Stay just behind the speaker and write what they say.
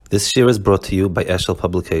This year is brought to you by Eshel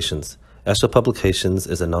Publications. Eshel Publications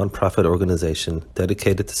is a non-profit organization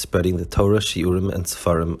dedicated to spreading the Torah, Shiurim, and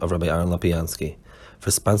Sefarim of Rabbi Aaron Lopiansky. For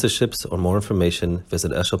sponsorships or more information,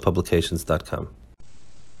 visit eshelpublications.com.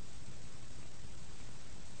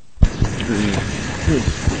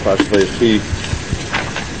 Vayechi.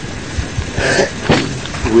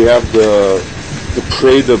 We have the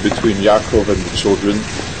preda between Yaakov and the children.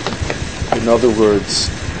 In other words,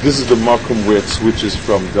 this is the makom where it switches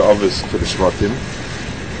from the Avos to the Shvatim.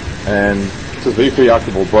 And it says, Vayechi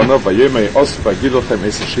Yaakov Olbana, Vayemei Os Vagilochem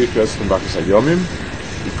Es Shechas from Bachas Hayomim,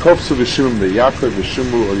 Yikopsu V'Shimum the Yaakov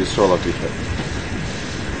V'Shimu Ol Yisrael Avichem.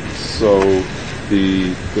 So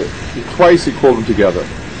twice he called them together.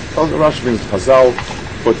 Rashi means Chazal,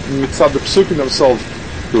 but mitzad the Psukim themselves,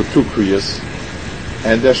 there were two kriyas.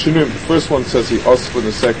 And the Shinum, the first one says he Osf, and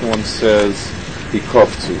the second one says he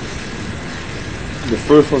Koftu. The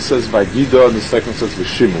first one says Vagida, and the second says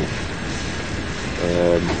V'Shimu.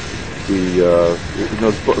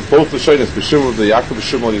 Both the Shainas, V'Shimu, the Yaakov,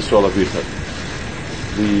 V'Shimu, Yisrael Avichem.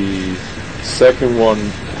 The second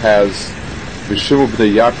one has V'Shimu,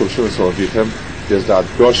 B'nei Yaakov, V'Shimu, Yisrael Avichem. There's the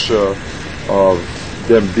Adgosha of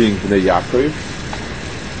them being B'nei Yaakov.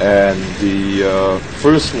 And the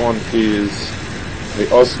first one is the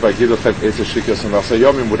Os Vagidochem Eitz Shikas and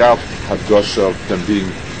Vasayomim without Hadgosha of them being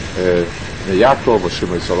B'nei Yaakov or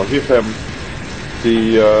Shema Yisrael Avichem. A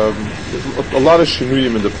lot of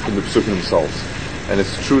shinuyim in the Pesukim themselves, and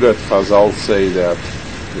it's true that Chazal say that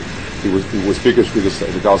he was bigger because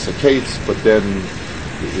the Galsa Kates, but then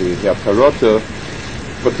he had Tarota.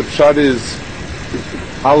 But the pshat is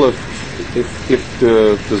Aleph. If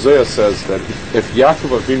the Zohar says that if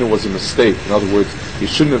Yaakov Avinu was a mistake, in other words, he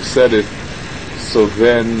shouldn't have said it, so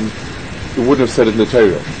then he wouldn't have said it in the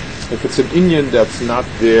Torah. If it's an inyan that's not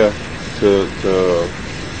there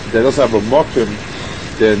that doesn't have a mokim,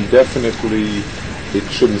 then definitely it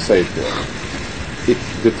shouldn't say it there.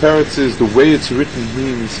 The teretz is the way it's written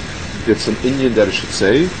means it's an inyan that it should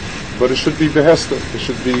say, but it should be behester. It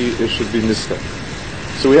should be nista.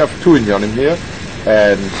 So we have two inyanim here.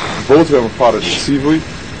 And both of them are part of the tzivui.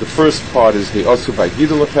 The first part is He'asu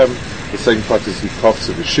V'Gidolachem. The second part is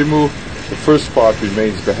Hikofsu V'Shimu. The first part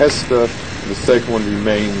remains Behesta, and the second one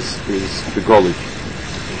remains is the Goli.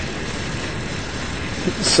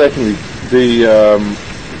 Secondly, the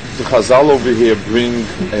Chazal over here bring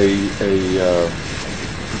a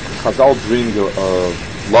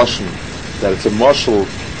lashon that it's a mashal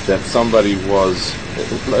that somebody was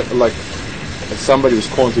like somebody was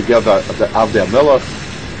calling together the Avdei Melech,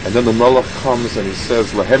 and then the Melech comes and he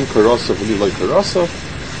says Lahem Karasa V'Liloi Karasa,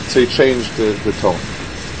 so he changed the tone.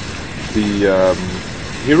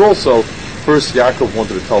 Here also, first Yaakov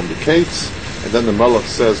wanted to tell him the Kates, and then the Melech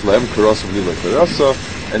says Lahem Karasa V'Liloi Karasa,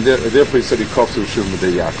 and therefore he said he coughed to Shuvim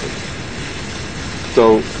B'nei Yaakov.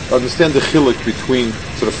 So understand the chiluk between.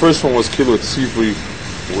 So the first one was Kilu Tzivui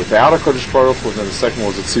without a Kodesh Baruch Hu, and then the second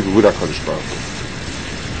one was a Tzivui with a Kodesh Baruch Hu.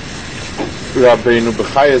 Rabbeinu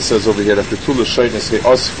Bechaya says over here that the two Lashonos say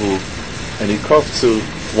Osfu and Hikoftu,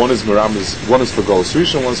 one is Meramis, one is for Gol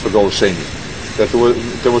Rishon, one is for Gol Sheni. That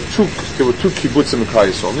there were two kibbutzim in Klal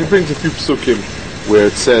Yisrael. And he brings a few psukim where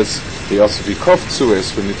it says he also Hikoftu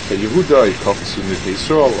as for Nitchei Yehuda, Hikoftu Nitchei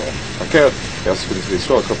Yisrael, Aker, he also for Nitchei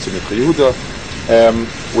Yisrael, Hikoftu Nitchei Yehuda.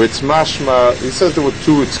 Where it's mashma, he says there were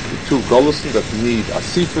two Golosim that need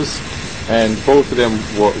asifas, and both of them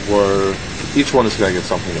were each one is going to get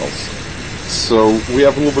something else. So we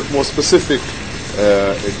have a little bit more specific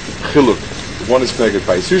chiluk. One is connected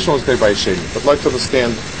by Yisrael, one is connected by Sheni. But I'd like to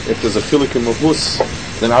understand if there's a chiluk in Mahus,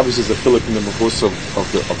 then obviously there's a chiluk in the Mahus of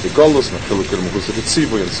the Golus, and a chiluk in the Mahus of the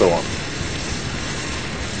Tzivui, and so on.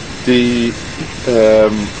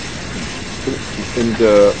 In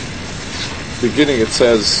the beginning it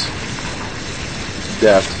says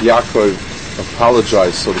that Yaakov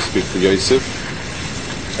apologized, so to speak, to Yosef,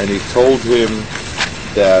 and he told him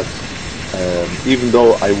that even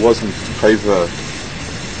though I wasn't favor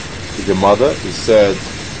your mother, he said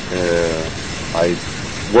I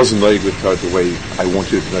wasn't knowing with her the way I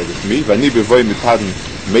want you to know with me.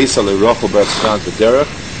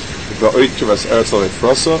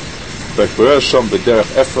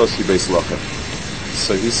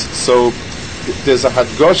 So there's a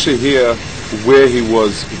hadgosha here where he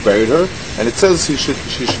was buried her, and it says she should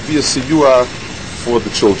be a siyua for the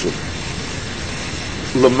children.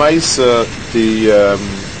 Lemaisa,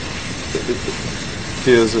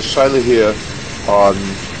 there's a shaila here on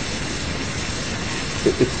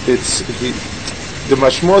the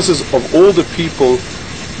mashmor says of all the people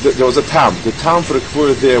there was a tam. The tam for the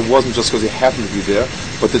kvura there wasn't just because he happened to be there,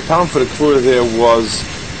 but the tam for the kvura there was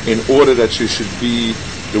in order that she should be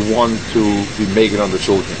the one to be making on the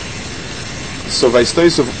children. So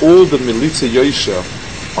Vaistois of all the Militza Yosha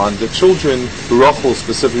on the children, Rachel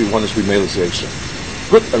specifically wanted to be Melis Yosha.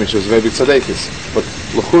 Good, I mean she was a very big tzadekis, but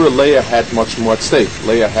L'chura Leah had much more at stake.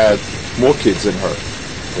 Leah had more kids than her.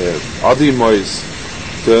 Adi Mois,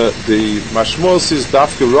 the Mashmos is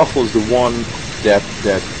Dafka Rachel is the one that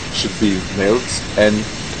should be Melis, and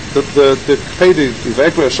the Pedi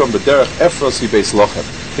Ivekra Hashem B'derech Efros he based Lochem.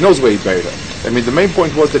 He knows where he buried her. I mean, the main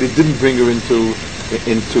point was that he didn't bring her into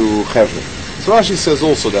Chevron. So Rashi says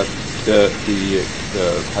also that the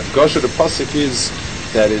Hadgasha, the pasuk is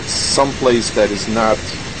that it's someplace that is not.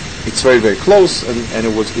 It's very very close, and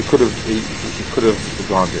it could have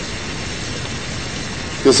gone there.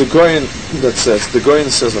 There's a Goyen that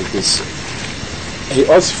says like this: He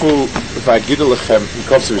asfu v'agid lechem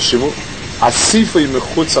mikavtz v'shimu asifa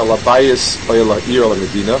mechutz al habayis or al ir al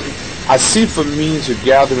medina. Asifa means you're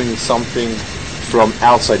gathering something from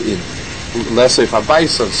outside in. Let's say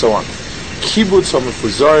habayis and so on. Kibbutz or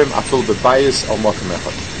mefuzarim afil bebayis al makom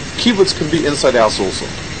echad. Kibbutz can be inside house also.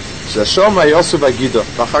 So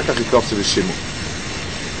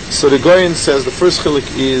the Goyen says the first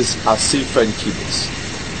chilik is asifa and kibbutz.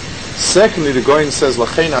 Secondly, the Goyen says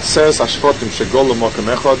lachein aseres hashvotim shegol makom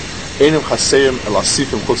echad enim chaserim el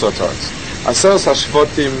asifim chutz la'aretz. Aseres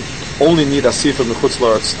hashvotim only need asifa mechutz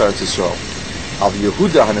la'aretz to Eretz Yisrael. Av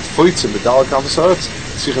Yehuda hanefoitzim b'dal kanvus haaretz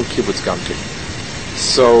tzrichem kibbutz gamkin.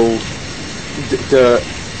 So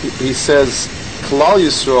he says Klal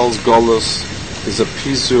Yisrael's golus is a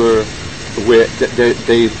pizur where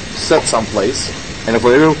they set someplace, and if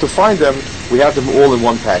we're able to find them, we have them all in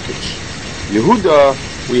one package. Yehuda,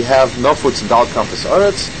 we have nafutz and dal kanvus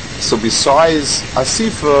haaretz. So besides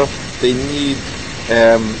asifa, they need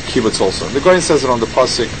kibbutz also. The Goyen says it on the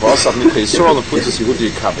pasuk v'asav nikei Yisrael and puts us Yehuda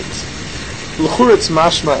yikabitz. L'churetz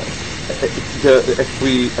mashma.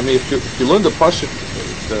 If you learn the pasuk,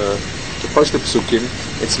 the Pashto Psukim,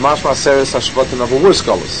 it's mashma seres hashvatim of a worse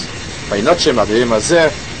scholars. By Nachem Adayim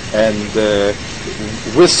Azeh, and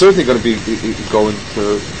we're certainly going to be going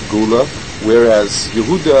to Gula, whereas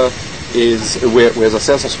Yehuda is whereas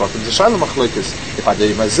Aseres hashvatim. The Shaila Machlokes, if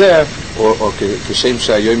Adayim Azeh or Keshem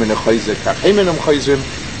Shayoyim Nechayzer Kachayim Nechayzrim,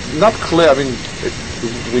 not clear. I mean,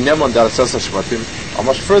 we never on that Aseres hashvatim are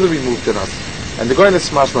much further removed than us, and the Goyen is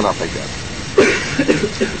mashma not like that.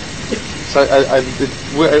 So in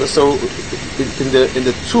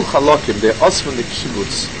the two halakim, the Osman and the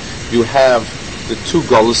Kibbutz, you have the two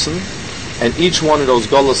Golusin, and each one of those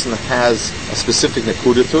Golusin has a specific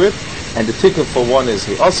nekuda to it, and the tikkun for one is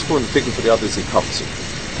the Osman, and the tikkun for the other is the Kafzu.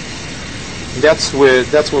 That's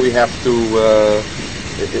where we have to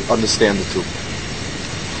understand the two.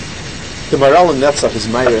 The Maral in Netzach is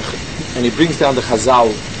Meirich, and he brings down the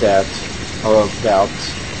Chazal that about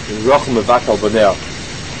Rachel Mevakal Bonel.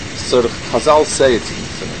 So the Chazal say it's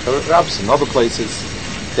in Rabbis and other places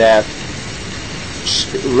that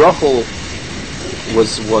Rachel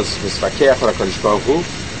was Vakeach HaKadosh Baruch Hu,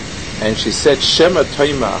 and she said Shema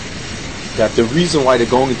Toima, that the reason why they're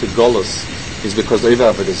going into Golus is because they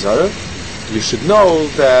have a desire. You should know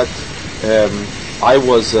that I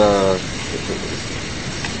was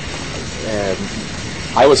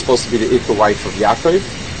supposed to be the equal wife of Yaakov,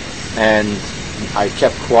 and I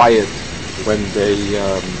kept quiet when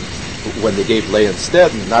they gave Leah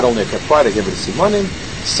instead. And not only I kept quiet, I gave her the simanim.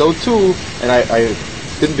 So too, and I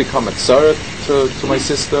didn't become a tzara to my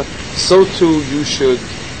sister. So too, you should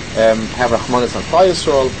have Rachmanis on Klal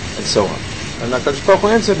Yisrael, and so on. And HaKadosh Baruch Hu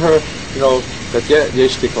answered her, that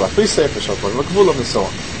yesh tikol afrisei, v'shal kolim makvulam, and so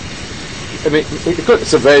on. I mean,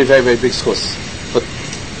 it's a very, very, very big schus, but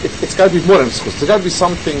it's got to be more than a schus. There's got to be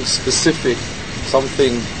something specific, some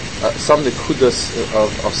nekudas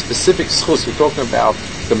of specific schus. We're talking about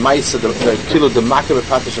the ma'isa, the makabeh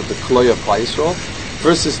patish of the kloya of Klal Yisrael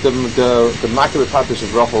versus the makabeh patish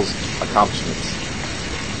of Rachel's accomplishments.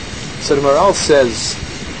 So the Maral says,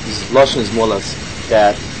 this lashon is more or less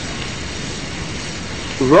that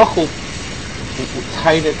Rachel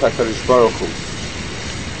tainet HaKadosh Baruch Hu,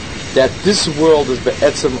 that this world is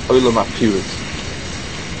be'etzem olam hapirut,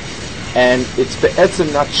 and it's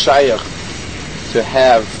be'etzem not shayach to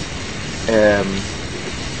have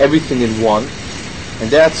everything in one, and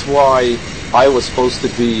that's why I was supposed to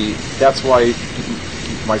be. That's why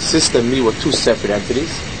my sister and me were two separate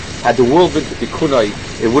entities. Had the world been tikunai,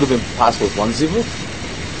 it would have been possible with one zivut.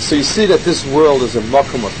 So you see that this world is a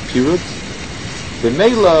makom of pirut. The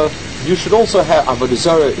Mela, you should also have Avodah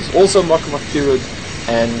Zarah is also a makom of pirut,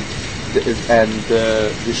 and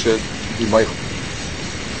you should be meichel.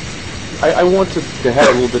 I wanted to have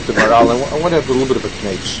a little bit of moral. I want to have a little bit of a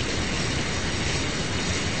knetch.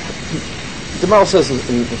 the Maral says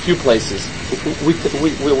in a few places, we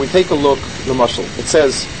take a look, the Mashal. It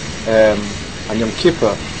says on Yom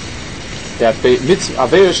Kippur that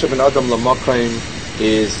Aveira Sheben Adam L'Makayim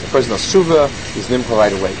is a person of Shuva, is Nimcha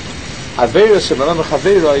right away. Aveira Sheben Adam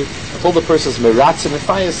L'Chaveiroi, if all the person's Meratzim and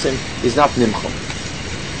Fayasim, is not Nimcha.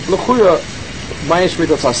 L'Chura, Mayesh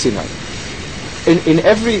Midat Sinai. In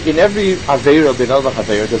every Aveira Ben Adam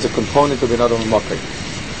L'Chaveiroi, there's a component of Ben Adam L'Makayim.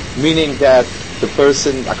 Meaning that the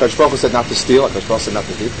person, HaKadosh Baruch Hu said not to steal, HaKadosh Baruch Hu said not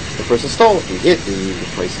to hit, the person stole, he hit, he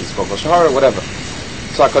placed his Kol Shahara, whatever.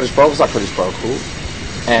 So HaKadosh Baruch Hu is HaKadosh Baruch Hu,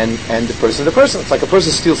 and the person is the person. It's like a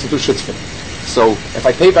person steals from two shutvim. So if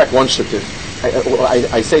I pay back one shuttiv,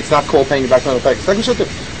 I say it's not called paying back another back. Second shuttiv,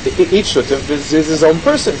 each shuttiv is his own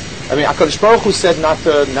person. I mean, HaKadosh Baruch Hu said not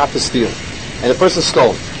to steal, and the person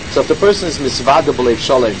stole. So if the person is misvada b'leiv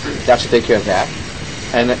shalem, that should take care of that.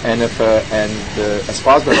 And as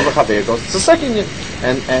far as the Chaver goes, it's a second yin,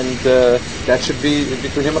 and that should be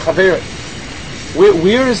between him and Chaver.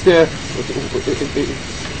 Where is there?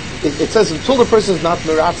 It says until the person is not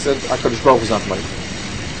meratzed, HaKadosh Baruch Hu is not money.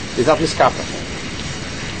 He's not miskapa.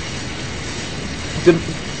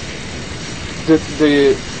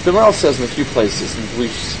 The Maral says in a few places, and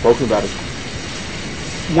we've spoken about it.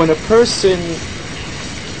 When a person,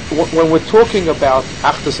 when we're talking about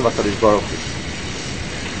Achdus of HaKadosh Baruch Hu,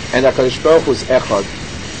 and HaKadosh Baruch Hu is Echad,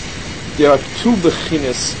 there are two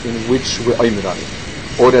bechinas in which we're oimed on it.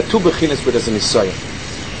 Or there are two bechinas where there's an Yisayim.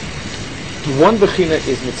 One bechina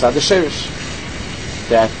is mitzad sherish,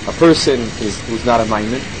 that a person who's not a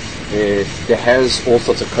maimin, there has all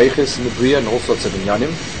sorts of keiches in the Bria and all sorts of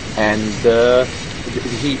inyanim, and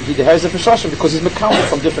he has different shashim because he's mekabel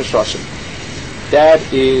from different shashim. That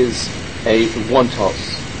is a one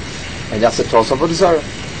toss, and that's a toss of Avodah Zarah.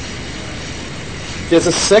 There's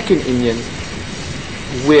a second inyan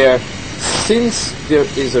where, since there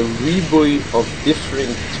is a riboy of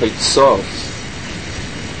different teitzos,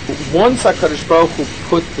 once HaKadosh Baruch Hu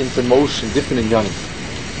put into motion different inyanim,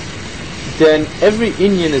 then every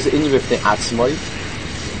inyan is an inyan b'fnei atzmai,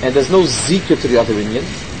 and there's no zika to the other inyan,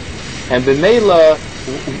 and b'meila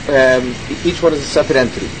each one is a separate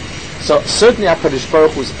entity. So certainly HaKadosh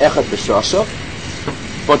Baruch Hu is echad b'shasha,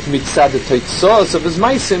 but mitzad the teitzos of his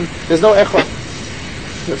maisim, there's no echad.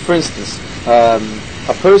 For instance,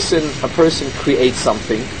 a person creates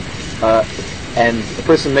something, and a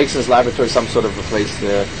person makes in his laboratory some sort of a place,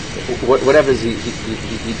 whatever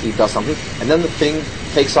he does something, and then the thing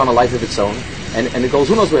takes on a life of its own, and it goes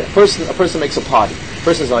who knows where. A person makes a party. A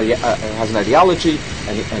person has an ideology,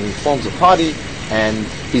 and he forms a party, and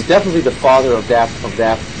he's definitely the father of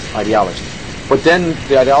that ideology. But then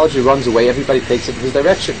the ideology runs away. Everybody takes it in his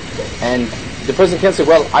direction, and the person can't say,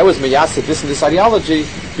 well, I was miyaseh this and this ideology,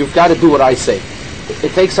 you've got to do what I say.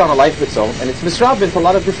 It takes on a life of its own, and it's misrab into a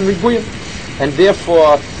lot of different ribuyim, and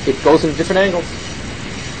therefore it goes in different angles.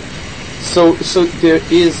 So there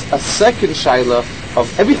is a second shaila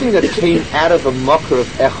of everything that came out of a makar of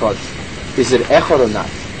echad. Is it echad or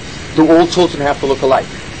not? Do all children have to look alike?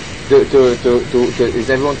 Is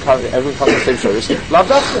everyone comes from the same shores? Lav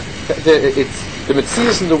dafka. The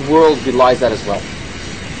metzias in the world belies that as well.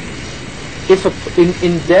 If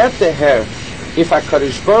in that deher, if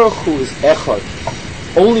HaKadosh Baruch Hu is echad,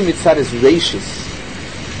 only mitzad is reishis,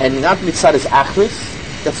 and not mitzad is achris,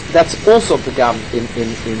 that's also pagam in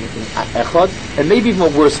echad, and maybe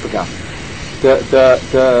even worse pagam. The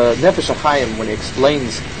Nefesh HaChaim, when he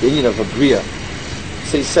explains the inyan of a bria,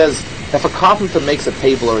 so he says, if a carpenter makes a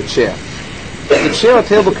table or a chair, the chair or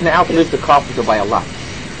table can outlive the carpenter by a lot.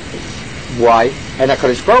 Why? And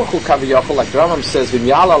HaKadosh Baruch Hu kaviyachol, like the Rambam says,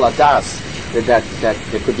 v'myala ladas, that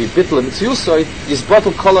there could be bittul and mitziusoy,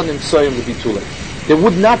 yisbatul kolon and tsoyim would be too late. There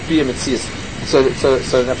would not be a mitzius. So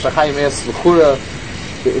Nefesh HaChaim asks, l'chura,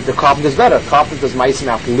 the carpenter's better. Carpenter's maisim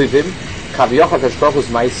outlive him. Kaviyachol, HaKadosh Baruch Hu's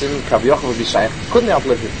maisim, kaviyachol would be shaykh, couldn't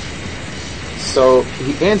outlive him. So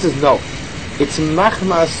he answers no. It's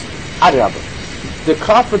machmas adrabah. The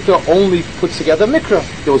carpenter only puts together mikra.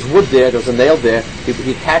 There was wood there was a nail there,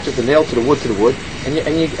 he attaches the nail to the wood, and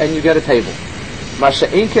you get a table. Masha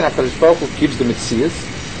Einken HaKadosh Baruch Hu gives the Metzias.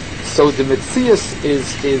 So the Metzias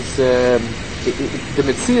is the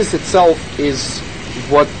Metzias itself is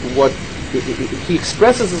what he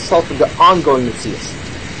expresses himself in the ongoing Metzias.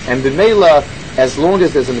 And b'meila, as long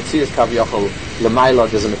as there's a Metzias kaviyachol l'mayla,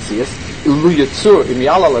 there's a Metzias. Ilu yitzur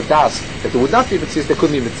imyala ladas, that there would not be a Metzias, there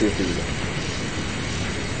couldn't be a Metzias either.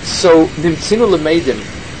 So nimtzinu l'meidim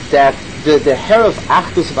that the hair of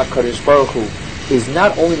Achdus of HaKadosh Baruch Hu is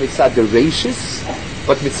not only mitzad the reishis,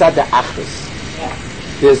 but mitzad the achdus.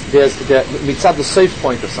 There's the mitzad the safe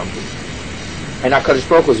point of something. And HaKadosh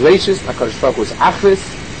Baruch Hu is reishis, HaKadosh Baruch Hu is achdus,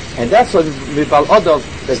 And that's why Mibal Adov,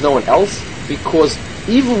 there's no one else, because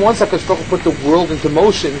even once HaKadosh Baruch Hu put the world into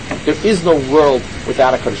motion, there is no world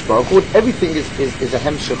without HaKadosh Baruch Hu. Everything is a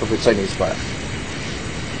hemshech of Ritzonei Yisbarach.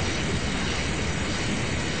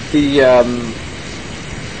 The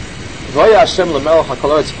Vaya Hashem lemelech hakol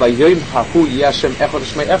haaretz bayom hahu yeh Hashem echad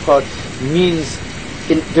shmei echad means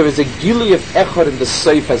there is a gili of echad in the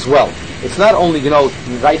seif as well. It's not only,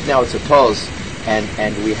 right now it's a toz,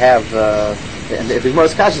 and we have and the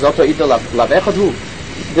Gemara's Kash is also ida lav echad hu.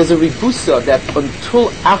 There's a ribusa that until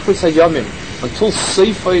achris hayomim, until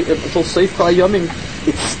seif kol hayomim,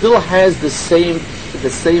 it still has the same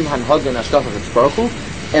hanhag and hashkafa of Baruch Hu,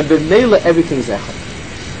 and b'meila everything is echad.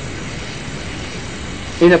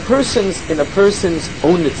 In a person's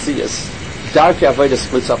own netzias, darkei avodah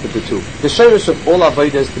splits up into two. The shirish of all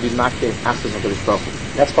avodah is to be makeh after HaKadosh Baruch Hu.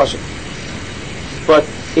 That's pashut. But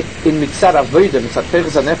in mitzad avodah, mitzad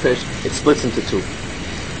peches hanefesh, it splits into two.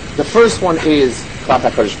 The first one is klat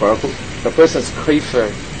HaKadosh Baruch Hu. The person's kreifer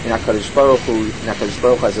in HaKadosh Baruch Hu,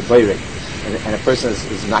 has a boirek, and a person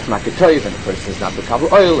is not makeh toiv, and a person is not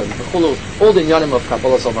bekabel oil, and bechulu, all the inyanim of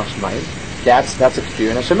kabbalah sol mashmayim. That's a kfir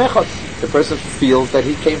in Hashem echad. The person feels that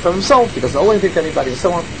he came from himself. He doesn't owe anything to anybody, and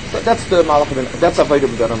so on. But that's the malach. That's avodah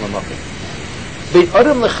b'adam l'makom. Bein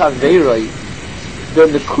adam lechaveiroi, the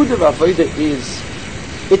nekuda of avodah is,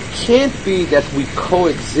 it can't be that we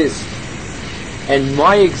coexist, and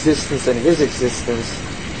my existence and his existence,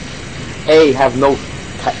 A, have no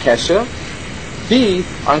kesher, B,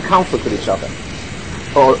 are in conflict with each other,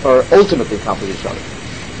 or ultimately in conflict with each other.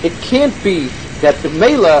 It can't be that the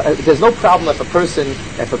mela, there's no problem if a person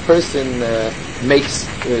makes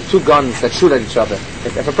two guns that shoot at each other.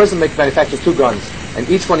 If a person manufactures two guns, and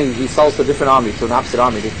each one he sells to a different army, to an opposite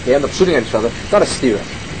army, they end up shooting at each other. It's not a stira.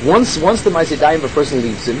 Once the Ma'aseh of a person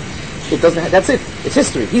leaves him, it doesn't. That's it. It's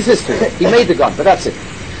history. He's history. He made the gun, but that's it.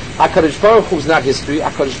 HaKadosh Baruch Hu is not history.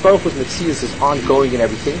 HaKadosh Baruch Hu's metzius is ongoing and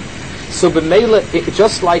everything. So b'meila,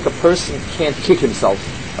 just like a person can't kick himself,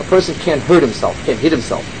 a person can't hurt himself, can't hit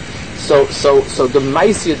himself. So the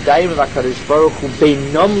Ma'aseh Yadayim of HaKadosh Baruch Hu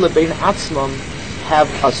beinam lebein atzmam have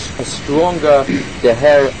a stronger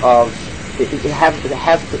deher of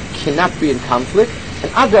cannot be in conflict,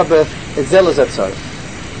 and adrabah ezel ezetzar.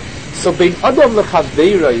 So bein adam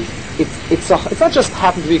lechaveiroi, it's not just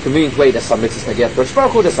happen to be a convenient way. There's some mitzvahs that get HaKadosh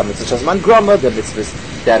Baruch Hu, there's some mitzvahs shazman grama, there are mitzvahs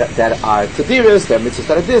that are tediris, there are mitzvahs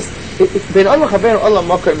that are this. Bein adam lechaveiroi olam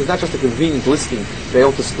mokim is not just a convenient listing. They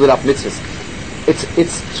all to split up mitzvahs.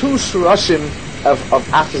 It's two shurashim of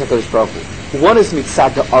Achdos HaKadosh Baruch Hu. One is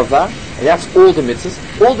mitzad ha'ava, and that's all the mitzvahs.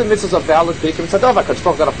 All the mitzvahs are valid because mitzad ha'ava. HaKadosh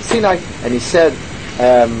Baruch Hu got up to Sinai, and he said,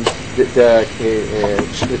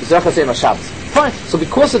 fine. So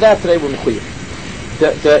because of that, today we're mechuyev.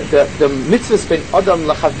 The mitzvahs ben adam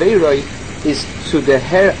lachaveiroi is to the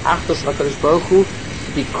her Achdos HaKadosh Baruch Hu,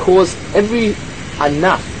 because every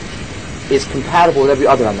anaf is compatible with every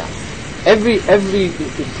other anaf. Every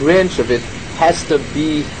branch of it has to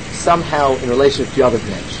be somehow in relation to the other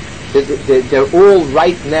branch. They're all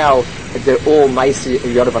right now. They're all Ma'aseh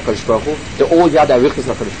Yad of HaKadosh Baruch Hu. They're all Yad HaRichos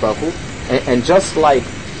of HaKadosh Baruch Hu. And just like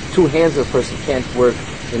two hands of a person can't work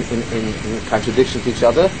in contradiction to each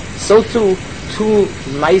other, so too two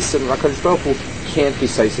Ma'aseh of HaKadosh Baruch Hu can't be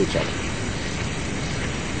size each other.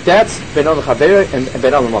 That's Ben Adam Chaver and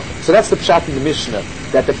Ben Adam Mocha. So that's the pshat in the Mishnah,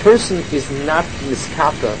 that the person is not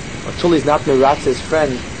miskata until he's not meratz his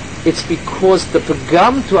friend. It's because the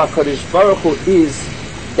pagam to HaKadosh Baruch Hu is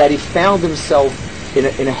that he found himself in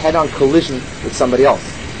a head-on collision with somebody else.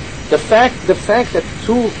 The fact that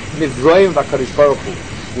two nivroim of HaKadosh Baruch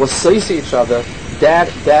Hu was size each other, that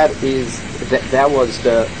was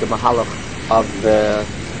the mahalach of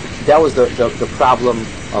that was the problem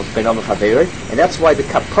of Ben Adam Chaveiroi, and that's why the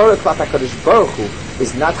kapara klat HaKadosh Baruch Hu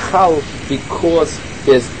is not chal because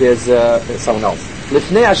there's someone else.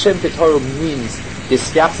 Lifnei Hashem Ketoru means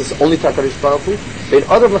this yachs is only to HaKadosh Baruch Hu. Ben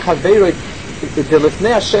Adam Chaveiroi, the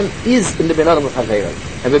Lifnei Hashem is in the Ben Adam Chaveiroi,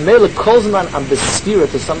 and when Mele calls man and bestira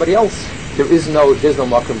to somebody else, there's no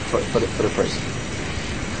makom for the person.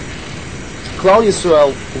 Klal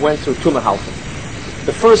Yisrael went through two mahalachim.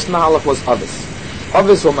 The first mahalach was Avis.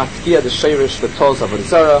 Avis were matkiya the sheirish, the toz of Avodah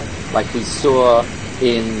Zarah, like we saw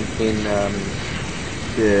in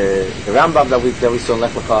the Rambam that we saw in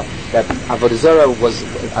Lech Lecha, that Avodah Zarah was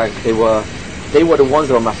they were the ones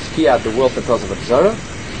that were matkiya the world for toz of Avodah Zarah.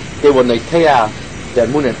 They were noitea the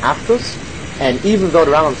Emunah and Achdus, and even though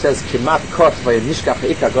the Rambam says kimat kot v'nishkach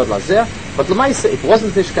ha'ikar god lazeh, but l'maisa it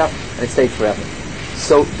wasn't nishkach and it stayed forever.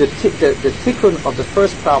 So the tikkun of the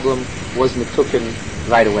first problem was mitukin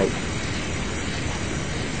right away.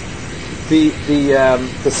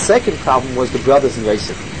 The second problem was the brothers in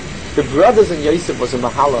Yosef. the brothers and Yosef was a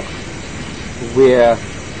mahalach where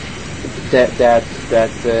the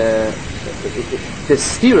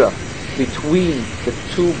stira between the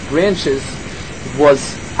two branches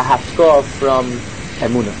was a hafkar from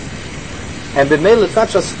Emunah. And b'meila, it's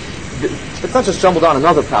not just jumbled on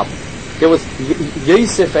another problem. There was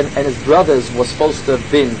Yosef and his brothers were supposed to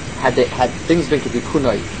have been, had things been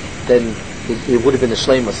kibbikunai, then it would have been the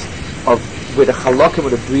shleimus of where the chalakim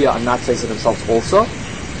of the bria are not saying themselves also.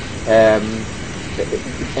 And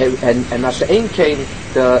Masha'en came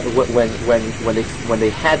when they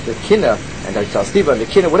had the kinna and the Tzastiva and the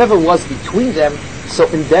kinna, whatever was between them. So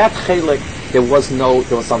in that chelik there was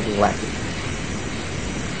something lacking.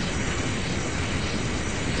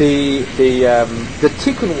 The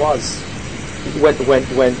tikkun was when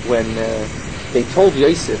they told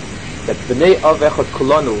Yosef that b'nei av echad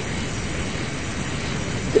kulanu,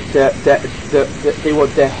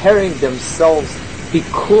 they're herring themselves,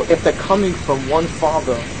 because if they're coming from one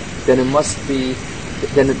father, then they must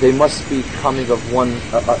be coming of one.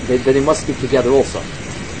 Then they must be together also.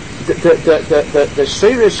 The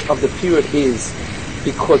sheirish of the period is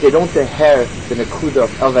because they don't hear the nekuda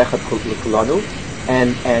of av echad kulanu.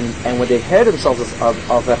 And when they hear themselves of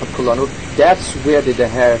Echad Kulanu, that's where they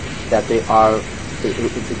hear that they are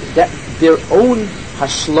that their own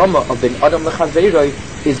hashlama of ben adam lechaveiroi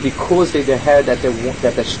is because they hear that the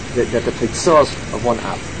tzitzos of one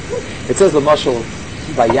av. It says the mashal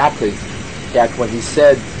by Yaakov that when he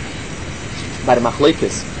said by the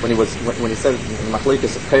machlekes, when he said in the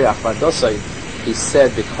machlekes of Perach Vardosai, he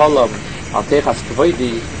said b'kolam al techas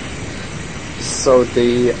kvoidi. So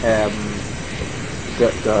he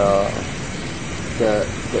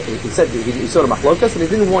said he saw the machlokas and he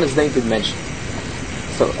didn't want his name to be mentioned.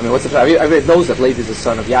 So I mean, what's the problem? I read knows that Levi is the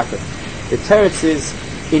son of Yaakov. The teretz is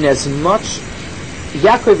in as much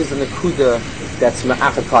Yaakov is the nekuda that's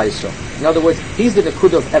ma'achad Klal Yisrael. In other words, he's the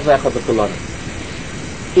nekuda of Ev Echad V'Kulanu.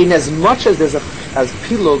 In as much as there's as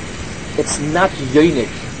pilug, it's not yonik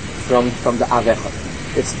from the Av Echad.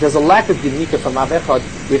 There's a lack of dinika from Av Echad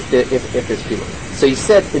if there's pilug. So he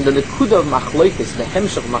said in the nekuda of machlokes, the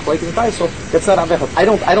hemshach of machlokes and Taisol, that's not avechad. I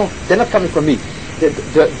don't. They're not coming from me. The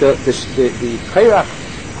Kairach,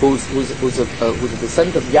 who's a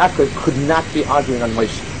descendant of Yaakov, could not be arguing on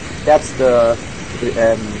Moshe.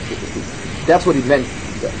 That's what he meant.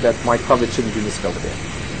 That my covenant shouldn't be misspelled there.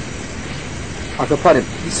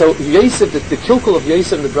 So Yosef, the kilkul of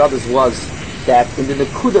Yosef and the brothers was that in the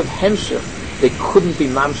nekuda of hemshach they couldn't be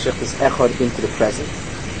mamshech this echad into the present.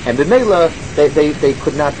 And b'meila, they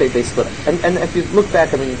could not, they split up. And if you look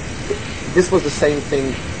back, I mean, this was the same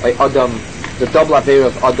thing by Adam, the double avera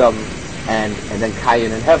of Adam and then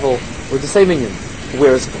Cain and Hevel was the same union.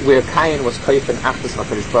 Where Cain was kaif and achtus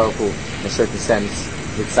HaKadosh Baruch Hu, in a certain sense,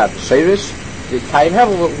 mitzad sheirish, the Cain and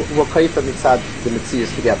Hevel were kaif and mitzad the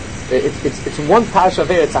mitzias together. It's one parsha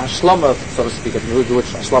avera, it's a hashlama, so to speak, if you do it,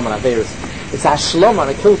 hashlama and averas. It's a hashlama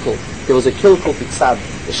and a kilkul. There was a kilkul mitzad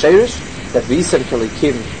the sheirish, that v'yisem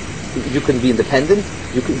kelikim, you can be independent,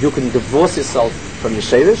 you can divorce yourself from the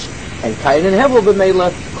sheirish, and Cain and Hevel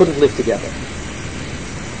b'meila couldn't live together.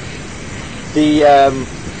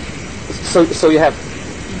 So you have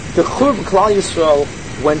the Churb Klal Yisrael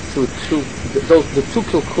went through the two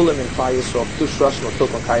kilkulim in Klal Yisrael, two shroshim of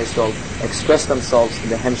Klal Yisrael expressed themselves in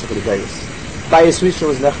the hemshach of the Beis. Bayis Rishon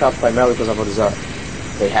was nechab primarily because of Avodah Zarah.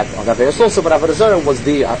 They had other Averos also, but Avodah Zarah was and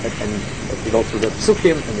if you go through the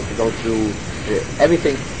Psukim, and if you go through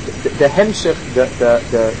everything, the hemshech,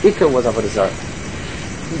 the ikar was Avodah Zarah.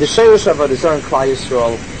 The sheirish of Avodah Zarah in Klal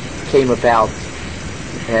Yisrael came about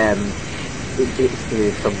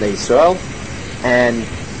from the Israel, and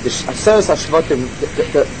the Aseres HaShvatim,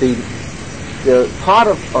 the part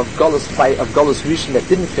of Golus Rishon that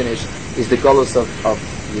didn't finish is the Golus of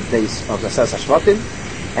the Aseres HaShvatim,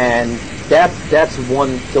 and that's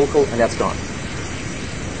one kilkul, and that's gone.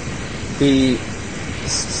 The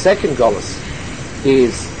second Golus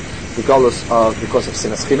is the Golus because of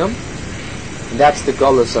Sinas Chinam, and that's the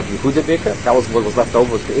Golus of Yehuda Bika. That was what was left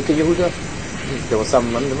over with the Ika Yehuda. There was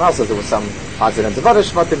some, also there was some Hazir and Zavada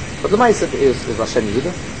Shvatim, but the Ma'aseh is Hashem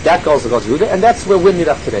Yehuda. That goes Yehuda, and that's where we're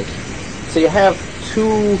up today. So you have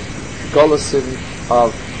two Golusim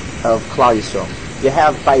of Klal Yisrael. You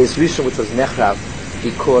have Bayis Rishon, which was Nechrav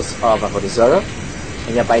because of Avodah Zarah, and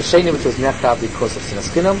you have Bayis Sheni, which was Nechrav because of Sinas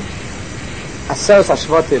Chinam. Aseres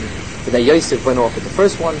HaShvatim, then Yosef went off with the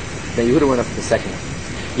first one, then Yehuda went off with the second one.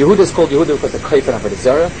 Yehuda is called Yehuda because the Kaif and Avodah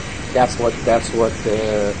Zarah. That's what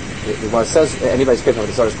the Gemara says. Anybody's Kaif and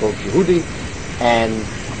Avodah Zarah is called Yehudi, and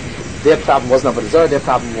their problem wasn't Avodah Zarah. Their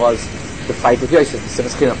problem was the fight with Yosef, the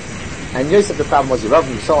Sinas Chinam. And Yosef, the problem was Yerav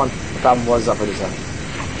and so on. The problem was Avodah Zarah.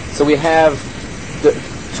 So we have the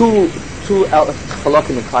two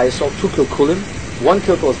halakim in Klal Yisrael, two kilkulim. One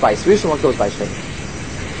kilkul is by Rishon, one kilkul is by Sheni.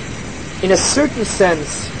 In a certain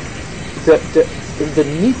sense, in the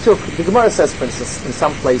nituk, the Gemara says, for instance, in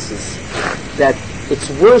some places, that it's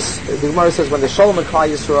worse. The Gemara says when the Shalom in Klal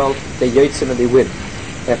Yisrael, they yotzim and they win.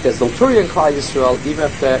 If there's Zolturi in Klal Yisrael, even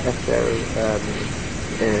if they're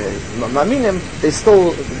Maminim, they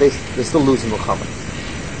still lose in Muhammad.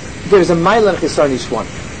 There's a Mailan Chisar each one.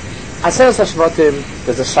 Aseres Hashvatim,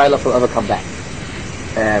 there's a Shaila will ever come back.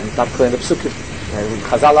 Not clear in the Psukim.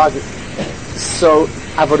 Chazal argue. So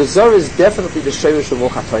Avodah Zarah is definitely the Sheirush of all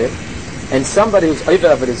Chatoyim, and somebody who's over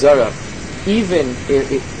Avodah Zarah, even if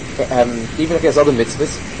he has other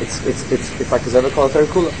mitzvahs, it's like his other called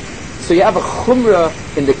Kula. So you have a chumrah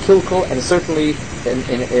in the kilkul, and certainly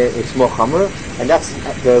it's more chumrah, and that's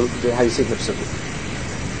how you see it in the Psukim.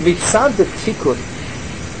 Mitzad the tikkun,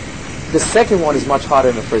 the second one is much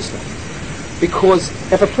harder than the first one, because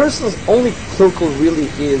if a person's only kilkul really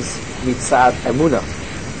is mitzad emunah,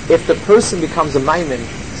 if the person becomes a maimin,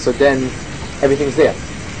 so then everything's there.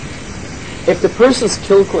 If the person's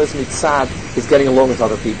kilkul is mitzad, is getting along with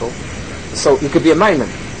other people, so he could be a maimin,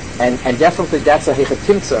 and definitely that's a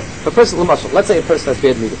hechatimtza. If a person, let's say a person has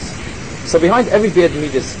bad midas. So behind every bad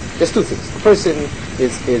midas, there's two things. A person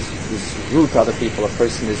is rude to other people, a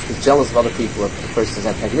person is jealous of other people, a person is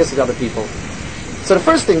antagonistic to other people. So the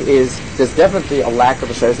first thing is, there's definitely a lack of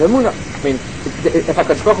a shayras emunah. I mean, if I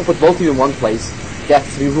could put both of you in one place, there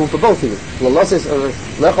has to be room for both of you.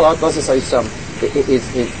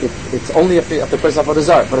 It's only if the person is avodah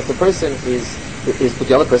zarah, but if the person is with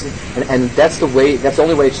the other person, and that's the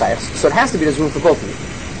only way it shayachs. So it has to be there's room for both of you.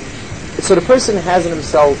 So the person has in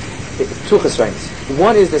himself two chesronos.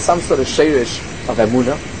 One is there's some sort of shayrish of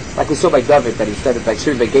emunah, like we saw by David, that he said that by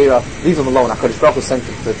Shiri Begeira, leave him alone. HaKadosh Baruch Hu sent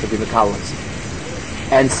him to be Mekalans.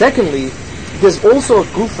 And secondly, there's also a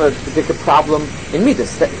gufa, a problem in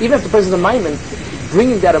midas. That even if the person is a maimin,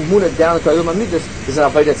 bringing that emunah down to Ayum midas is an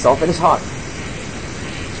avodah itself, and it's hard.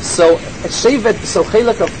 So shevet, so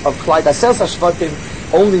chelak of Klal Yisrael Hashvatim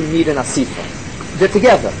only need an asifa. They're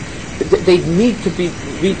together. They need to be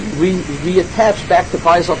reattached back to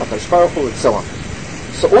Klal Yisrael, HaKadosh Baruch Hu, and so on.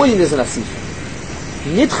 So all you need is an asifa.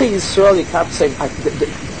 Nidchei Yisrael, you can't say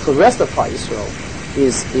the rest of Klal Yisrael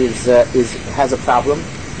has a problem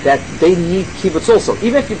that they need kibbutz also,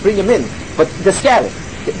 even if you bring them in, but they're scattered.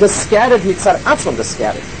 The scattered mitzad atzlam, they're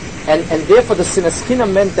scattered, and therefore the sinaskina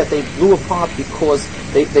meant that they blew apart because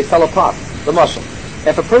they fell apart. The mashal,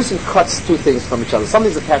 if a person cuts two things from each other,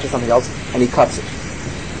 something's attached to something else, and he cuts it.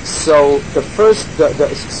 So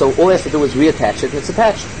so all he has to do is reattach it, and it's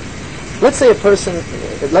attached. Let's say a person,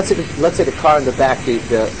 let's say the car in the back,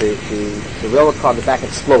 the railroad car in the back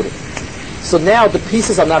exploded. So now the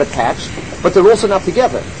pieces are not attached, but they're also not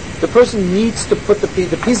together. The person needs to put the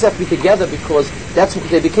pieces have to be together because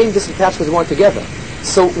they became disattached because they weren't together.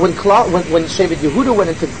 So when Shevet Yehuda went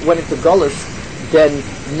into Gullus, then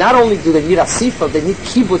not only do they need asifa, they need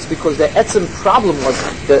kibbutz because their etzem problem was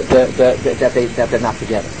that they're not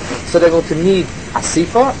together. So they're going to need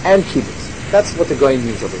asifa and kibbutz. That's what the Goyen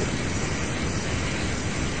means over here.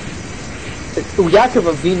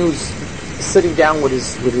 Yaakov Avinu's sitting down with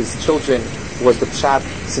his children was the pshat,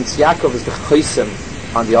 since Yaakov is the chosim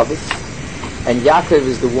on the others, and Yaakov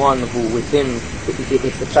is the one who with him, if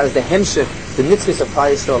the pshat is the hemshech, the nitzvahs of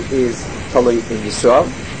Klal Yisrael is totally in Yisrael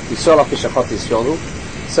of Kishachot Yisraelu.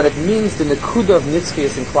 So that means the nekuda of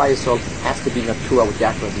nitzvahs in Klal Yisrael has to be natua with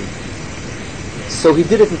Yaakov Avinu. So he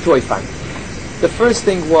did it in two ways. The first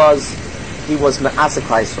thing was he was Ma'aseh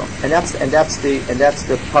Klal Yisrael, and that's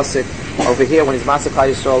the pasuk over here when he's Ma'aseh Klal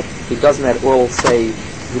Yisrael. He does not at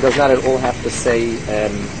all have to say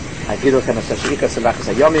he doesn't have to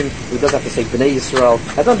say Bnei Yisrael.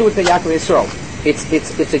 That doesn't do with the Yaakov Yisrael. It's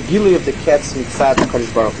a gilui of the ketz mitzad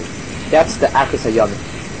HaKadosh Baruch Hu. That's the Achas HaYamim.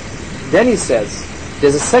 Then he says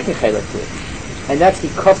there's a second chelak to it, and that's he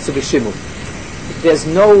kofz v'shimu. It's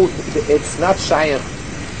not shayach.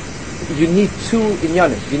 You need two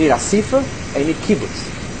inyanim. You need asifa and you need kibbutz.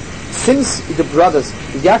 Since the brothers,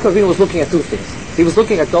 Yaakov Avinu was looking at two things. He was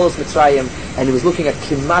looking at Golos Mitzrayim, and he was looking at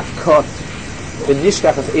Kimat Kot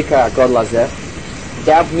V'nishkach of Ikar HaGod Lazeh.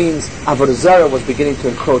 That means Avodah Zarah was beginning to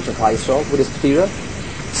encroach on Klal Yisrael with his Ptira.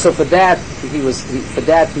 So for that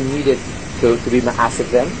he needed to be Ma'asik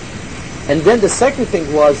them. And then the second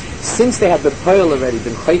thing was, since they had the Pearl already,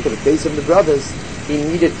 been Chayta, the base of the brothers, he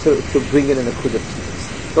needed to bring in a Kud of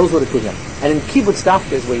Kibbutz. Those were the Kudim. And in Kibbutz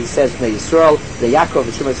Dafka is where he says, Bnei Yisrael, the Yaakov,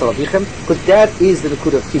 the Shema Yisrael Avichem, because that is the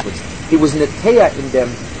Kud of Kibbutz. he was neteya in them,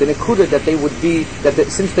 the nekuda that they would be,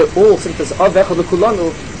 since there's av echad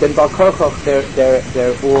lekulanu, then Bar Korchoch,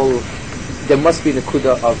 they're all, there must be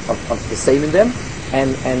nekuda of the same in them,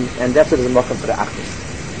 and that's what is a mokum for the achdus.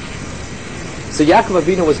 So Yaakov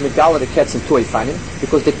Avinu was megala the ketz and two Efanim,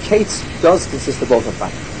 because the ketz does consist of both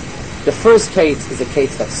Efanim. The first ketz is a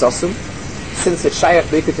ketz that's sosum, since it's shayach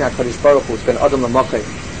b'ikutin HaKadosh Baruch Hu, it's been adam l'makay,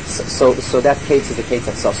 so that ketz is a ketz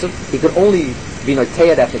that's sosum. He could only be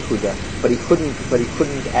noteya that nekuda, but he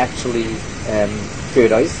couldn't actually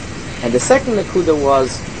periodize. And the second nekuda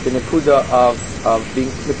was the nekuda of being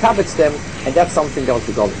mekabetz them, and that's something that was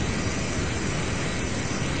the golden.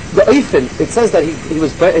 The Eifin, it says that he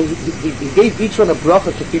gave each one a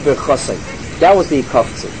bracha kefi berchasei. That was the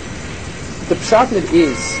ikavtzi. The pshatnit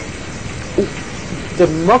is the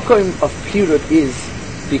makom of period is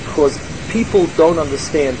because people don't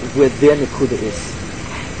understand where their nekuda is.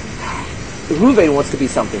 Reuven wants to be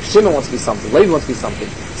something, Shimon wants to be something, Levi wants to be something.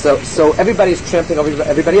 So everybody's trampling over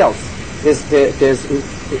everybody else. There's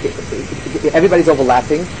everybody's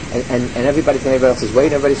overlapping, and everybody's in everybody else's way,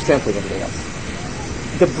 and everybody's trampling everybody else.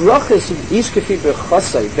 The brachas ish kefi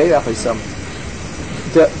b'chasei be'achosam,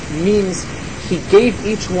 means he gave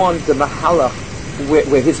each one the mahalach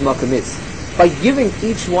where his makom is. By giving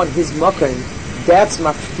each one his makom, that's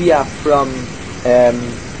mafkia from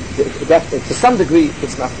that to some degree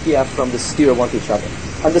it's mafkia from the steer one to each other.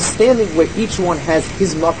 Understanding where each one has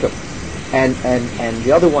his makom, and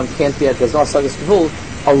the other one can't be at there's no sagas kavul,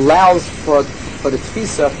 allows for the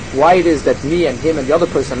tfisa why it is that me and him and the other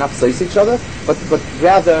person are not face each other, but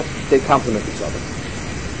rather they complement each other.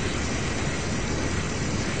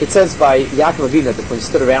 It says by Yaakov Avinu that when he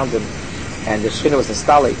stood around him and the Shechina was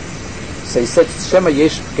installed, so he said, Shema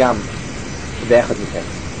yesh pgam ve'echad mikem.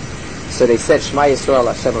 So they said, Shema Yisrael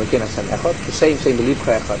Hashem Elokeinu Hashem Echad, V'shem Shem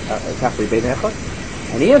B'libcha Echad, Kach B'Bein Echad,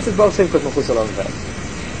 and he answered, Baruch Shem Kod Malchus Olam V'ed.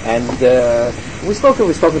 And we've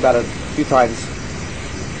spoken about it a few times.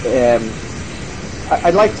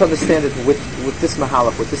 I'd like to understand it with this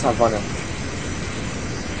mahalach, with this havana.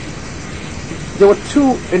 There were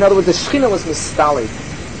two, in other words, the Shechina was mistali.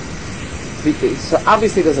 So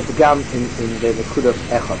obviously there's a pagam in the nekuda of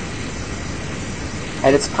Echad.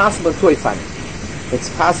 And it's possible to find it. It's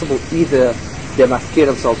possible either they mafkir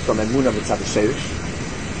themselves from Emunah mitzad Sheirish,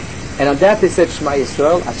 and on that they said Shema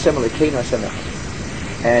Yisrael, Hashem Elokeinu Hashem Echad.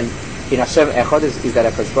 And in Hashem Echad is that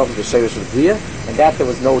HaKadosh Baruch Hu the Sheirish of Bria, and that there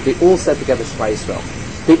was no, they all said together Shema Yisrael.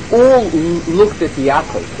 They all looked at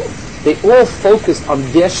Yaakov. They all focused on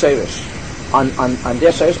their Sheirish, on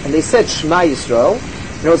their Sheirish, and they said Shema Yisrael.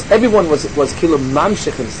 In other words, everyone was kilo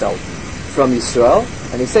mamshich himself from Yisrael,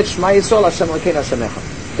 and he said Shema Yisrael, Hashem Elokeinu Hashem Echad.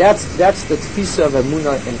 That's the tfisa of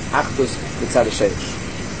Emunah and Achdus mitzad Sheirish.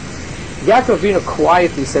 Yaakov Avinu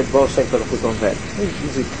quietly said, Baruch Shem Kod Malchus Olam V'ed. We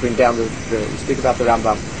usually bring down we speak about the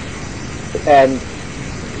Rambam. And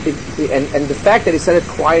the fact that he said it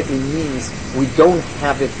quietly means we don't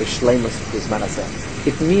have it for shleimus b'zman hazeh.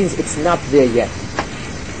 It means it's not there yet.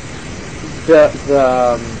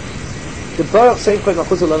 The Baruch Shem Kod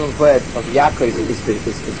Malchus Olam V'ed of Yaakov is the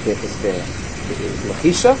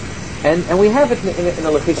lechisha, and we have it in a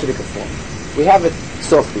lechishic form. We have it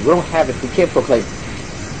softly. We don't have it. We can't proclaim it.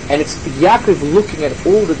 And it's Yaakov looking at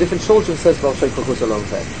all the different children says Baruch Shem Kod Malchus Olam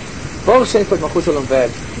V'ed. Baruch Shem Kod Malchus Olam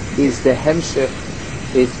V'ed is the hemshech,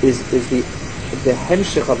 is the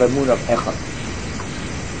hemshech of Emunah of Echad.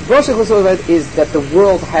 Baruch Shem Kod Malchus Olam V'ed is that the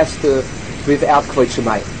world has to breathe out Kvod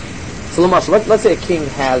Shemayim. So let's say a king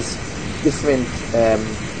has different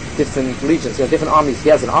legions, he has different armies. He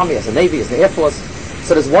has an army, he has a navy, he has an air force.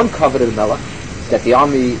 So there's one coveted melech, that the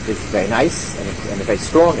army is very nice and very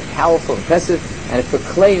strong and powerful and impressive, and it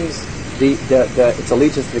proclaims its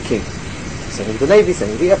allegiance to the king. Same with the navy, same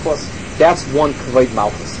with the air force. That's one kavod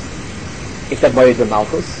malchus. If that married the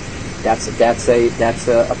malchus, that's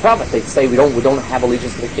a problem. They say we don't have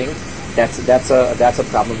allegiance to the king. That's a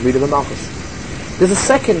problem. Read the malchus. There's a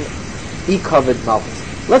second e-covered malchus.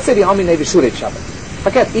 Let's say the army and navy shoot each other.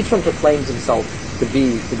 Forget, each one proclaims himself to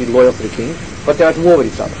be loyal to the king, but they're at war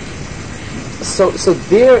with each other. So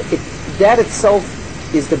that itself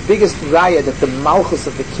is the biggest raya that the malchus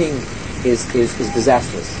of the king is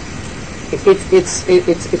disastrous. It's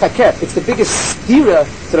the biggest stira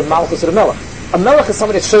to the malchus of the melech. A melech is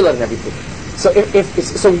somebody that's shoyler in everything. So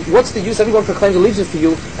so what's the use? Everyone proclaims allegiance to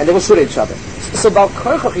you, and they will shoot at each other. So Bal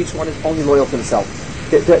Korchoch, each one is only loyal to himself.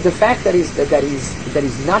 The fact that he's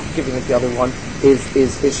not giving it to the other one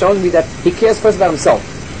is showing me that he cares first about himself,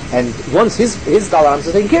 and once his dollars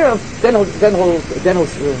are taken care of, then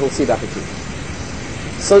he'll see about the two.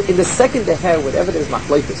 So in the second deher, wherever there's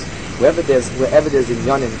machlokes, wherever there's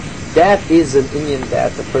inyanim that is an Indian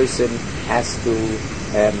that the person has to.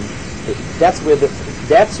 That's where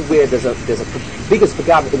there's a biggest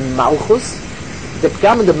pagam in Malchus. The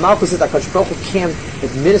pagam in the Malchus is that Hakadosh Baruch Hu can't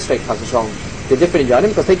administrate Chas v'Shalom the different Yanim,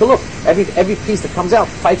 because take a look, every piece that comes out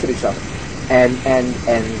fights with each other, and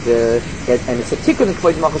it's a tikkun in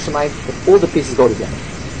Kvod Malchus Shemayim that all the pieces go together.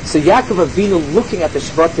 So Yaakov Avinu, looking at the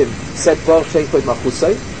Shvatim, said Baruch Shem Kvod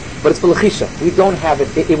Malchusay, but it's Belachisha. We don't have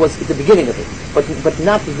it. It was at the beginning of it, but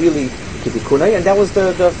not really Kibbikunai, and that was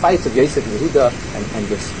the fights of Yosef and Yehuda, and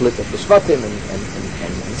the split of the Shvatim,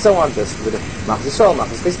 and so on, the split of Machas Yisrael,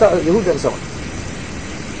 Machas Yehuda, and so on.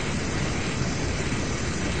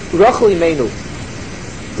 Rachel Imenu,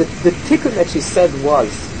 the tikkun that she said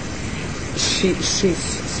was, she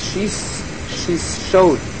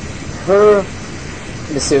showed her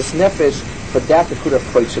Mesiras Nefesh for that Nekuda of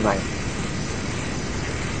Kvod Shemayim.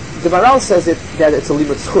 The Maral says that it's a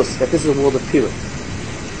limud schus, that this is a world of Pira.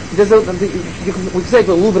 We can say a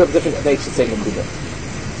little bit of different Vayechi saying Nekuda.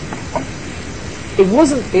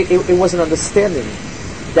 It was an understanding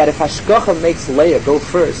that if Hashgacha makes Leah go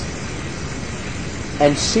first,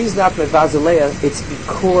 and she's not Mevaz Leah, it's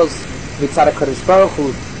because Mitzad HaKadosh Baruch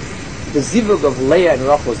Hu, the zivug of Leah and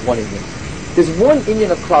Rachel is one Indian. There's one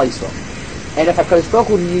Indian of Klal Yisrael, and if HaKadosh Baruch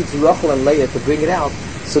Hu needs Rachel and Leah to bring it out,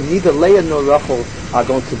 so neither Leah nor Rachel are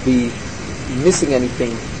going to be missing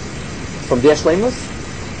anything from their shleimus,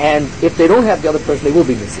 and if they don't have the other person, they will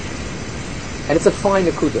be missing. And it's a fine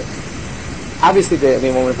akuda. Obviously,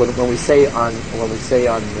 when we say on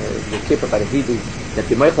the kippur by the Vidu that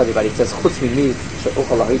the Meichel everybody says chutz mimi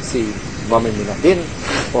she'uchal haritzi mamin min adin,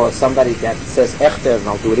 or somebody that says echter and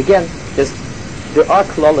I'll do it again. There are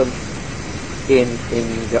klalim in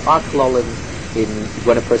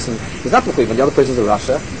when a person is not mechuyev, when the other person is a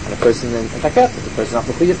rasha, and a person in taket, the person is not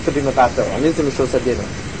mechuyev to be mevata, or nizim mishos adina.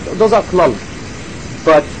 Those are klalim.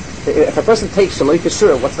 But if a person takes shaloi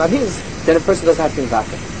keshura, what's not his, then a person doesn't have to be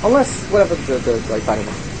mevata, unless whatever the find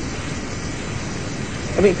out.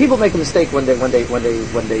 I mean, people make a mistake when we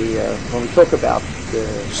talk about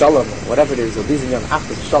shalom or whatever it is, or bizin yom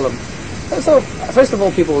after shalom. So first of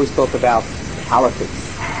all, people always talk about politics.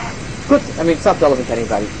 Good. I mean, it's not relevant to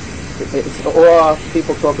anybody. Or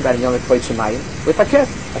people talk about in Yom Kvod Shemayim. If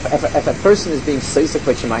a person is being seisa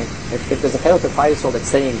Kvod Shemayim, if there's a chelak of Chayesol that's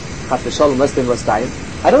saying Chas v'Shalom less than Rostayim,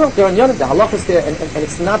 I don't know. They're on Yom, the halach is there, and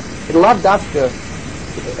it's not. It'll have dafka.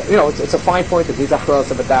 It's a fine point of these achros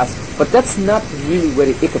of a das, but that's not really where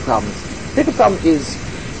the ikka problem is. The ikka problem is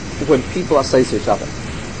when people are seisa each other,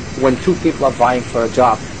 when two people are vying for a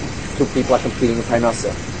job, two people are competing in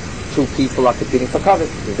Parnasa. Two people are competing for cover.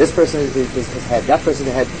 This person is head, that person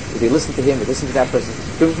is head. If they listen to him, they listen to that person.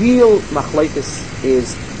 The real machlekes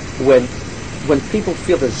is when people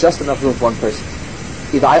feel there's just enough room for one person.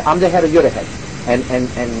 Either I'm the head or you're the head, and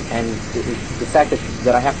the fact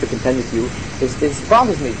that I have to contend with you is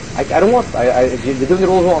bothers me. I don't want. You're doing it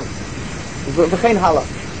all wrong.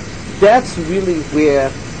 That's really where,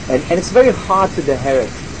 and it's very hard to inherit.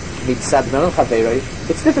 It's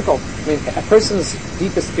difficult. I mean, a person's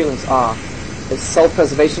deepest feelings are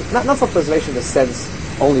self-preservation, not self-preservation in the sense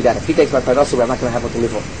only that if he takes my parnasa away, I'm not going to have what to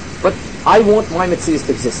live on. But I want my metzias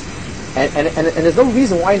to exist, and there's no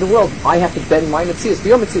reason why in the world I have to bend my metzias to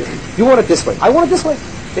your metzias. You want it this way, I want it this way.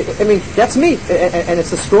 I mean, that's me, and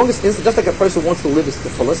it's the strongest instinct. Just like a person wants to live is the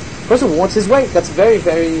fullest. A person wants his way. That's very,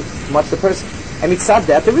 very much the person. And mitzad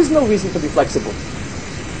that, there is no reason to be flexible.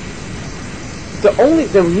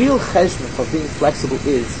 The real cheshbon of being flexible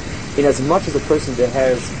is in as much as a person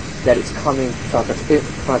has that it's coming from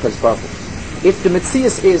HaKadosh Baruch Hu. If the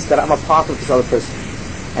metzias is that I'm a part of this other person,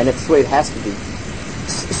 and that's the way it has to be,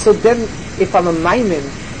 so then if I'm a maimin,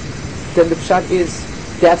 then the pshat is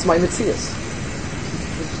that's my metzias.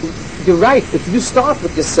 You're right. If you start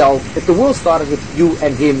with yourself, if the world started with you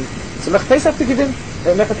and him, so mechatesa have to give in.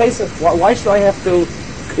 Why should I have to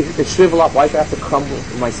shrivel up? Why should I have to crumble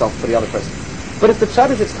myself for the other person? But if the pshat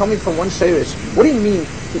is it's coming from one sheirish, what do you mean?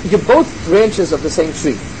 You're both branches of the same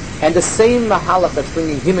tree, and the same mahalach that's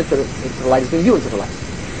bringing him into the light is bringing you into the light.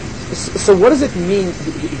 So what does it mean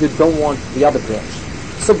you don't want the other branch?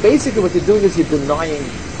 So basically what you're doing is you're denying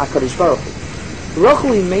HaKadosh Baruch Hu. Rachel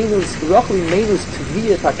Imeinu's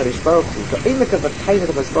tviyat HaKadosh Baruch Hu, the emek of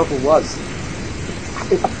HaKadosh Baruch Hu was,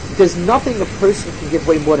 there's nothing a person can give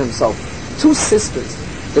away more than himself. Two sisters,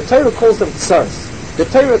 the Torah calls them tsaras. The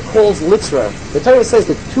Torah calls litra. The Torah says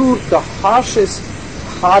the hardest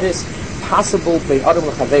possible be'adam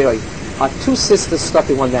l'chaveroi are two sisters stuck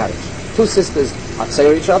in one marriage. Two sisters are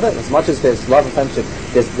tzayir each other. As much as there's love and friendship,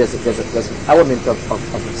 there's an element of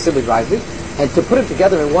sibling rivalry, and to put them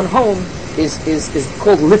together in one home is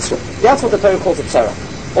called litra. That's what the Torah calls a tzara.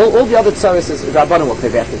 All the other tzaros is Rabbanon will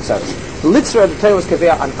kaveh the tzaros. The litzra of the Torah was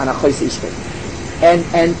kaveh on a chayse ishbei.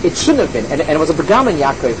 And it shouldn't have been. And it was a begam in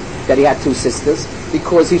Yaakov that he had two sisters,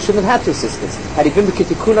 because he shouldn't have had two sisters. Had he been the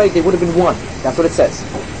Kittikunai, they would have been one. That's what it says.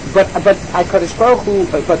 But HaKadosh Baruch Hu,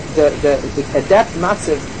 but at that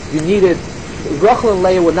matzav, you needed, Rachel and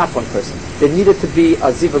Leah were not one person. There needed to be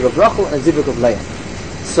a zivug of Rachel and a zivug of Leah.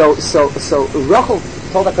 So Rachel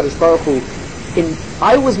told HaKadosh Baruch Hu,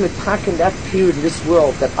 I was mitak in that period in this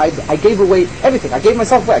world that I gave away everything. I gave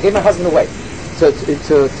myself away. I gave my husband away to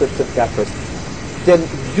that person. Then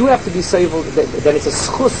you have to be saved. That it's a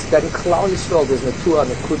schus that in Klal Yisrael there's natua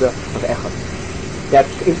nekuda of echad. That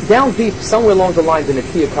down deep, somewhere along the line, the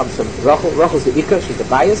netia comes from Rachel. Rachel's the ikka, she's the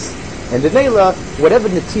bias, and the Mela, whatever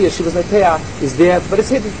netia she was netia is there, but it's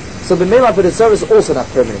hidden. So the Mela b'dezar is also not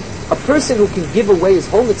permanent. A person who can give away his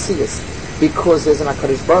whole netzias because there's an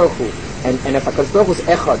HaKadosh Baruch Hu, and if HaKadosh Baruch Hu is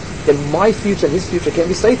echad, then my future and his future can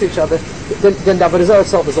be saved to each other. Then the b'dezar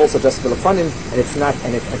itself is also just bilafanim, and it's not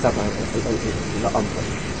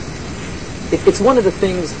it's one of the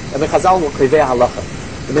things that Chazal will kaveh halacha.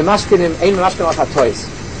 The memashkinim ein memashkin al chatois.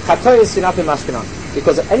 Chatois you're not memashkin,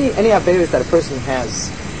 because any averis that a person has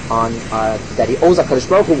on that he owes HaKadosh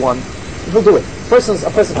Baruch Hu one, he'll do it. A person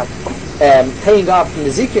paying up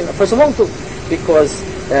nezikin, a person won't do, because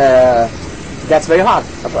that's very hard.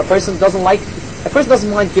 A person doesn't mind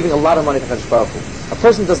giving a lot of money to HaKadosh Baruch Hu. A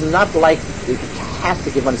person does not like have to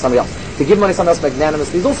give money to somebody else. To give money to somebody else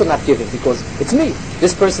magnanimously is also not giving, because it's me.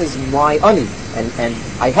 This person is my ani, and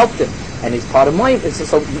I helped him, and he's part of my.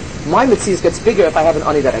 So my mitzvah gets bigger if I have an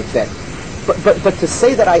ani that I fed. But to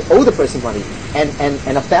say that I owe the person money and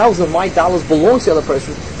 1,000 of my dollars belongs to the other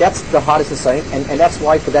person, that's the hardest to say, and that's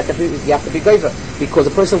why for that you have to be gaiva, because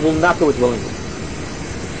the person will not do it willingly.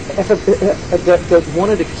 One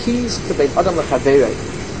of the keys to Beit Adam L'Chaverei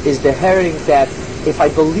is the herring that if I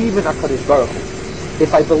believe in HaKadosh Baruch Hu,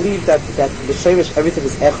 if I believe that the Sheirish everything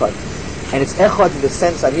is echad, and it's echad in the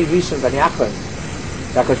sense ani rishon v'ani achron,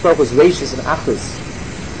 that HaKadosh Baruch Hu is rashis and achus.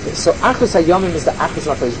 So achus hayomim is the achus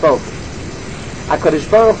of HaKadosh Baruch Hu. HaKadosh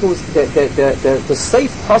Baruch Hu, the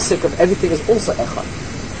safe pasuk of everything is also echad.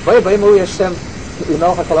 Hashem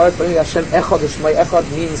echad, Shmei echad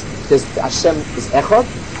means Hashem is echad,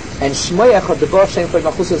 and Shmei echad, the Baruch Shem Kol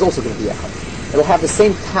Malchus is also going to be echad. It'll have the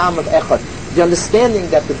same time of echad. The understanding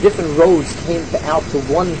that the different roads came out to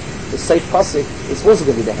one, the safe pasuk, is also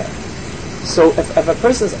going to be the head. So if a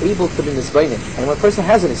person is able to be nisbainim, and when a person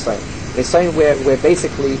has an nisbain where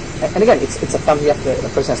basically, and again, it's a thumb a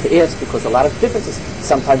person has to ask, because a lot of differences.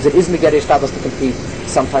 Sometimes it is megedei shtados to compete.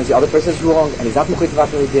 Sometimes the other person is wrong, and he's not mechit v'at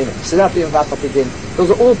midin, and he's not being v'at midin. Those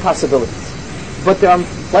are all possibilities. But there are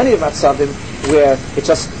plenty of matzavim where it's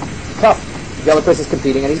just tough. The other person is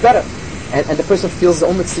competing, and he's better. And the person feels the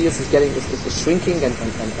own mitzvahs is shrinking and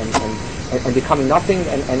becoming nothing,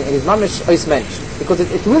 and he's mamish ois mensch, because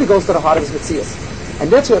it really goes to the heart of his mitzvahs. And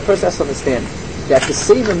that's where a person has to understand that to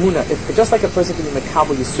save emunah, just like a person can be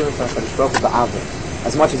mekabel yisurim from HaKadosh Baruch Hu ba'avah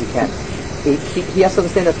as much as he can, he has to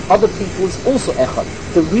understand that other people is also echad.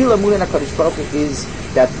 The real emunah in HaKadosh Baruch Hu is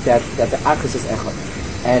that the achas is echad.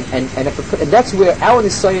 And that's where our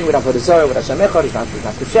nisayin with Avodah Zarah, with Hashem Echad, is not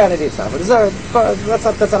Christianity, it's not Avodah Zarah,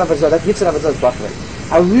 that's not Avodah Zarah, that Yitzhak Avodah Zarah is Bachray.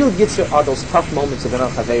 Our real Yitzhak are those tough moments of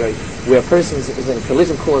Enon Chaveri, where a person is in a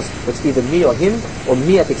collision course, it's either me or him, or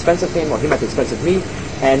me at the expense of him, or him at the expense of me,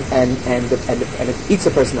 and it eats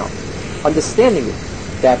a person out. Understanding it,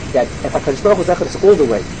 that if HaKadosh Baruch Hu is Echad, it's all the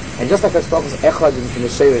way. And just like HaKadosh Baruch Hu is Echad in the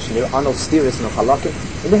Sheirish, and there are no steers and no halakim,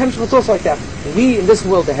 in the Hemshech it's also like that. We in this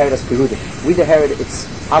world inherit as Perudim. We inherit it's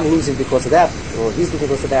I'm losing because of that, or he's losing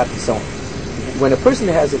because of that, and so on. When a person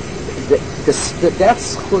has it, that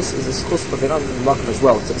schus is a schus for Benan Makom as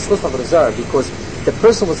well. It's a schus of Avodah, because the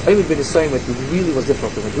person was only been saying what really was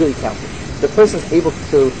difficult, it really counted. The person is able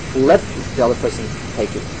to let the other person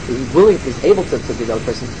take it. Is able to give the other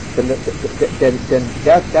person, then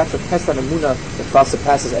that's a test on emunah that far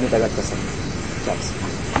surpasses any direct test. Thanks.